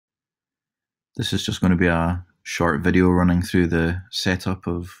This is just going to be a short video running through the setup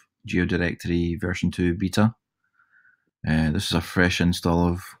of GeoDirectory version 2 beta. This is a fresh install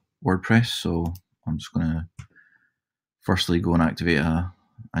of WordPress, so I'm just going to firstly go and activate a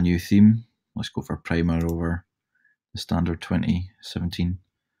new theme. Let's go for Primer over the standard 2017.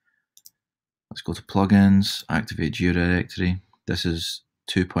 Let's go to Plugins, activate GeoDirectory. This is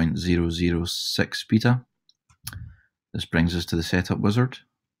 2.006 beta. This brings us to the setup wizard.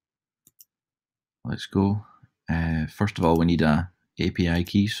 Let's go. First of all, we need a API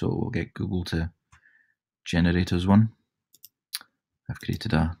key, so we'll get Google to generate us one. I've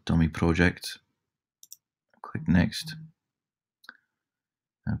created a dummy project. Click Next.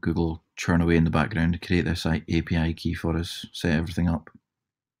 Now Google will churn away in the background to create this API key for us, set everything up.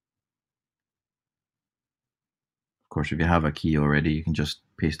 Of course, if you have a key already, you can just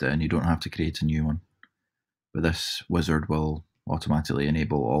paste it in. You don't have to create a new one. But this wizard will automatically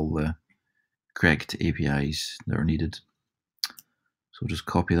enable all the correct APIs that are needed. So just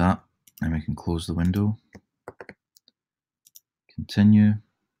copy that, and we can close the window. Continue.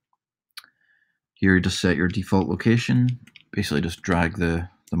 Here you just set your default location. Basically just drag the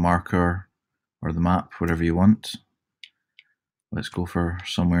marker or the map, whatever you want. Let's go for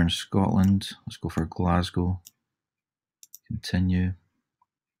somewhere in Scotland. Let's go for Glasgow. Continue.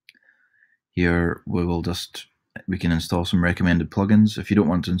 Here we can install some recommended plugins. If you don't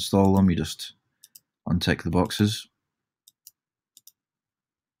want to install them, you just untick the boxes.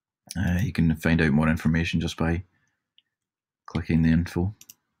 You can find out more information just by clicking the info.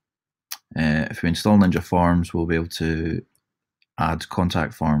 If we install Ninja Forms, we'll be able to add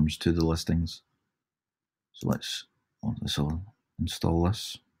contact forms to the listings. So this will install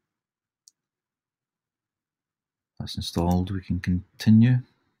this. That's installed. We can continue.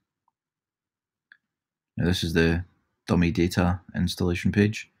 Now this is the dummy data installation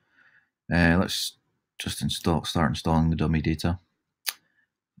page. Let's just start installing the dummy data.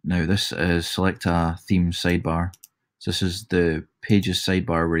 Now this is select a theme sidebar. So this is the pages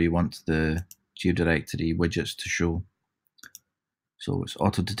sidebar where you want the GeoDirectory widgets to show. So it's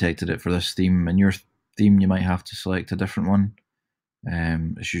auto-detected it for this theme. In your theme, you might have to select a different one.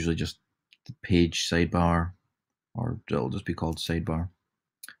 It's usually just the page sidebar, or it'll just be called sidebar.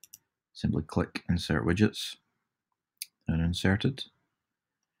 Simply click Insert Widgets and insert it.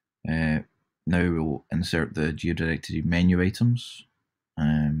 Now we'll insert the GeoDirectory menu items.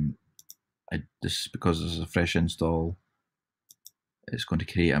 This, because this is a fresh install, it's going to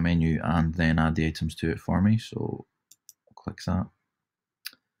create a menu and then add the items to it for me. So I'll click that.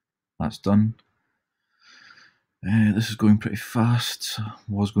 That's done. This is going pretty fast. I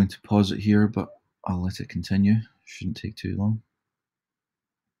was going to pause it here, but I'll let it continue. Shouldn't take too long.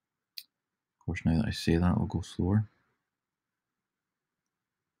 Of course, now that I say that, I'll go slower.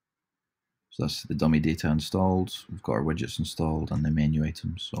 So that's the dummy data installed. We've got our widgets installed and the menu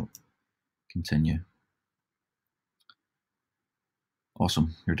items. So continue.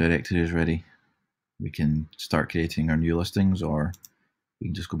 Awesome, your directory is ready. We can start creating our new listings, or we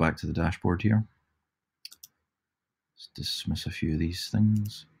can just go back to the dashboard here. Let's dismiss a few of these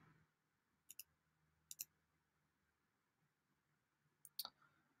things.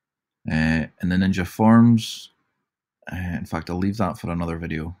 And the Ninja Forms, in fact, I'll leave that for another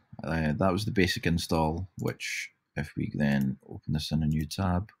video. That was the basic install, which if we then open this in a new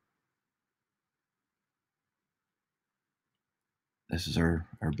tab, this is our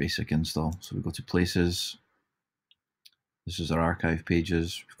basic install. So we go to Places. This is our archive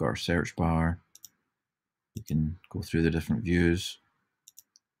pages. We've got our search bar. We can go through the different views,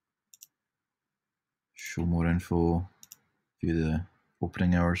 show more info, view the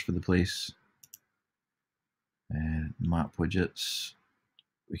opening hours for the place, map widgets.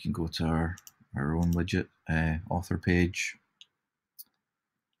 We can go to our own widget author page,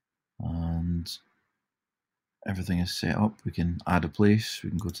 and everything is set up. We can add a place. We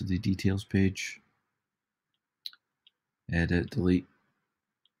can go to the details page, edit, delete.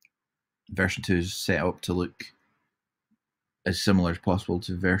 Version 2 is set up to look as similar as possible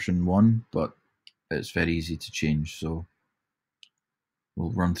to version 1, but it's very easy to change, so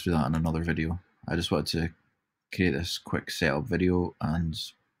we'll run through that in another video. I just wanted to create this quick setup video and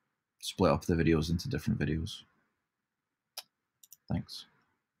split up the videos into different videos. Thanks.